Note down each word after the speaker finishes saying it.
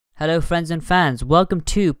Hello friends and fans, welcome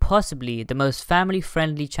to possibly the most family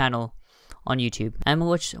friendly channel on YouTube. And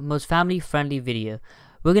we'll watch the most family friendly video.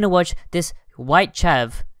 We're gonna watch this white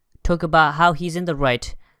chav talk about how he's in the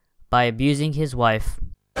right by abusing his wife.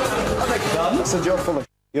 I beg your pardon? That's a job full of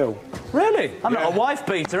you. Really? I'm not a wife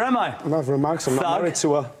beater, am I? I'm having a max, I'm not married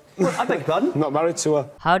to her. I beg your pardon? I'm not married to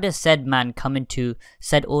her. How does said man come into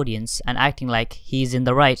said audience and acting like he's in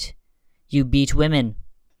the right? You beat women.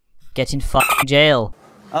 Get in fucking jail.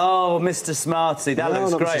 Oh, Mr. Smarty, that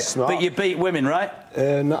looks great. But you beat women, right?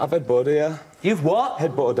 No, I've headbutted her, yeah. You've what?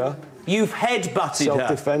 Headbutted her. You've headbutted her?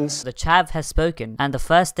 Self-defense. The chav has spoken, and the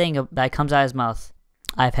first thing that comes out of his mouth,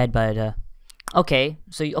 I've headbutted her. Okay,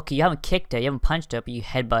 so you haven't kicked her, you haven't punched her, but you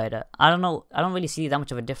headbutted her. I don't know, I don't really see that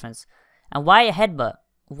much of a difference. And why a headbutt?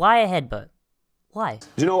 Why a headbutt? Why?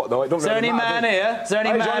 Do you know what though? It don't really matter. Is there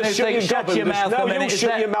any man who thinks shut your mouth a minute?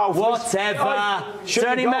 Shut your mouth. Whatever. Is there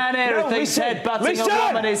any man here who thinks headbutting a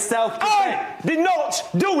woman is self-defense? I did not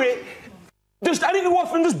do it. Just I didn't go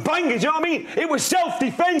off and just bang it. Do you know what I mean? It was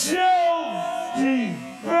self-defense.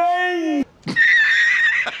 Self-defense.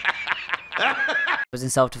 Was in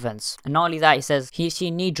self-defense. And not only that, he says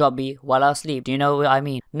she knee dropped me while I was asleep. Do you know what I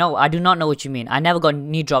mean? No, I do not know what you mean. I never got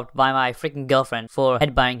knee dropped by my freaking girlfriend for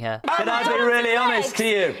headbutting her. Can I be really honest to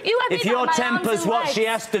you? If your temper's what she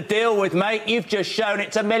has to deal with, mate, you've just shown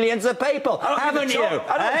it to millions of people, haven't you?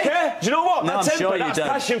 I don't care. Do you know what? No, I'm sure you don't. That's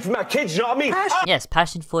passion for my kids, you know what I mean? Yes,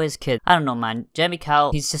 passion for his kid. I don't know, man. Jermy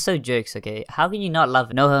Cow, he's just so jokes, okay? How can you not love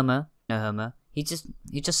him? No homo. No homo. He's just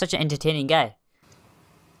such an entertaining guy.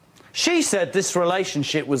 She said this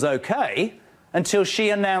relationship was okay until she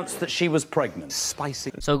announced that she was pregnant.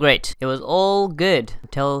 Spicy. So great. It was all good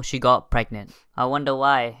until she got pregnant. I wonder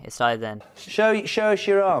why it started then. Show us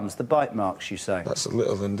your arms, the bite marks, you say. That's a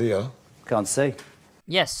little than dear. Can't see.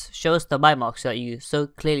 Yes, show us the bite marks that you so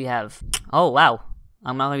clearly have. Oh, wow.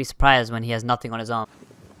 I'm not going to be surprised when he has nothing on his arm.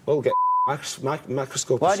 We'll get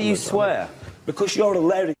microscope. Why do you swear? Because you're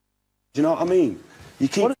hilarious. Do you know what I mean? You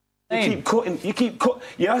keep cutting.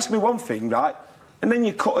 You ask me one thing, right? And then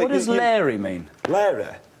you cut it. What does Larry mean?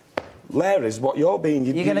 Larry's what you're being.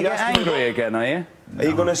 You're going to get angry again, are you? Are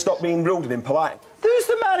you going to stop being rude and impolite? Who's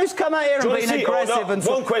the man who's come out here and been aggressive and...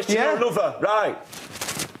 One question or another, right?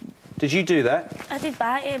 Did you do that? I did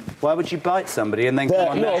bite him. Why would you bite somebody and then come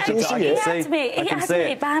on no, next to can you see it? He had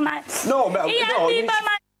me by my... No, Mel, He had me by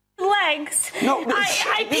my legs. No,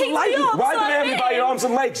 I picked you up. Why did they have you by your arms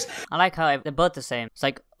and legs? I like how they're both the same. It's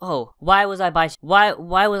like, oh, why was I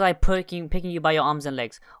picking you by your arms and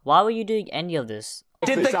legs? Why were you doing any of this?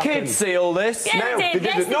 Did the kids see all this? Yes, they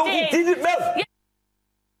did. No, they didn't, Mel.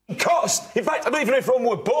 Cost. In fact, I don't even know if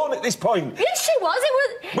everyone were born at this point. Yes, she was. It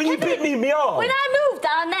was. When you bit me in my arm. When I moved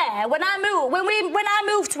down there, when I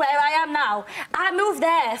moved to where I am now, I moved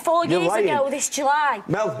there 4 years ago this July.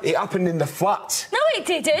 Mel, it happened in the flat. No, it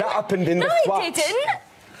didn't. That happened in the flat. No, it didn't.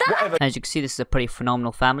 As you can see, this is a pretty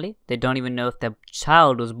phenomenal family. They don't even know if their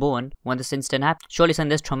child was born when this incident happened. Surely something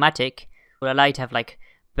this traumatic would allow you to have like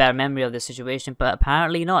better memory of the situation, but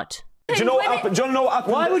apparently not. Do you know what happened? Do you know what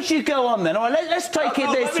happened? Why would you go on then? All right, let's take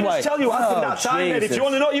it this way. Let me just tell you what happened that time, then. If you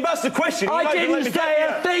want to know, you've asked the question. I didn't say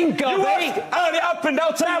a thing, Gobby. You asked, and it happened.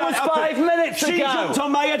 I'll tell you that was 5 minutes ago. She jumped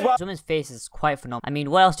on my head. This woman's face is quite phenomenal. I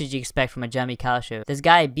mean, what else did you expect from a Jermy Cow show? This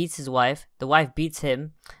guy beats his wife. The wife beats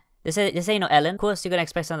him. This ain't no Ellen. Of course, you're gonna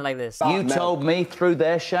expect something like this. You told me through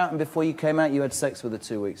their shouting before you came out you had sex with her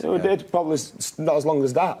 2 weeks ago. No, I did. Probably not as long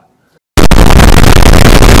as that.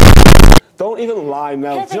 Don't even lie,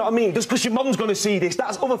 Mel. Do you know what I mean? Just because your mum's going to see this,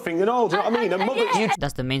 that's other thing and all. Do you know what I mean? And mother...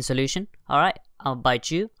 That's the main solution. Alright, I'll bite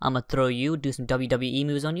you. I'm gonna throw you, do some WWE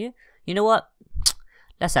moves on you. You know what?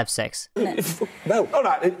 Let's have sex. Mel,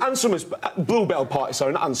 alright, Ann Summers, Bluebell Party,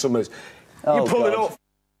 sorry, not Ann Summers. You're pulling up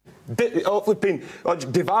flipping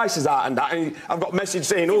devices out and that, and I've got a message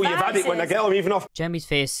saying, oh, you've had it when I get them even off. Jeremy's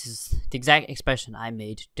face is the exact expression I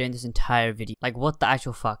made during this entire video. Like, what the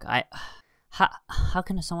actual fuck? How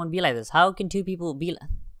can someone be like this? How can two people be like...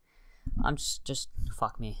 I'm just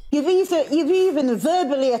fuck me. You've even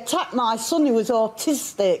verbally attacked my son who was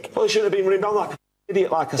autistic. Well, he shouldn't have been running down like an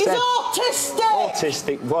idiot, like I said. He's autistic!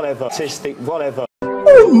 Autistic, whatever. Autistic, whatever.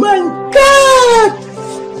 Oh my god!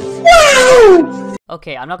 Wow!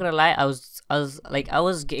 Okay, I'm not gonna lie, I was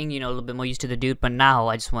getting, you know, a little bit more used to the dude, but now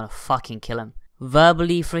I just wanna fucking kill him.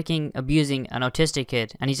 Verbally freaking abusing an autistic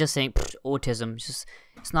kid, and he's just saying, autism,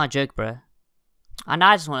 it's not a joke, bruh. And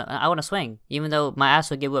I want to swing, even though my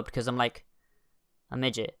ass will get whooped because I'm like a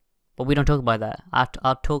midget. But we don't talk about that.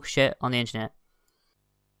 I'll talk shit on the internet.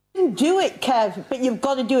 Do it, Kev, but you've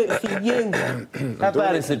got to do it for you. How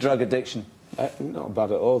bad is the drug addiction? Not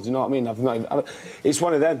bad at all, do you know what I mean? It's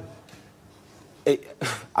one of them.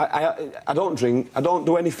 I don't drink. I don't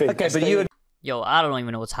do anything. Okay, but you... Yo, I don't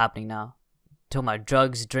even know what's happening now. Talking about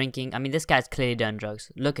drugs, drinking. I mean, this guy's clearly done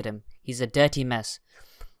drugs. Look at him. He's a dirty mess.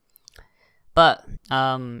 But,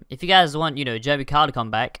 if you guys want, you know, Jermy Kyle to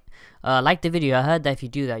come back, like the video. I heard that if you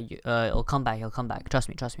do that, it'll come back. He'll come back. Trust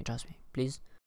me. Please.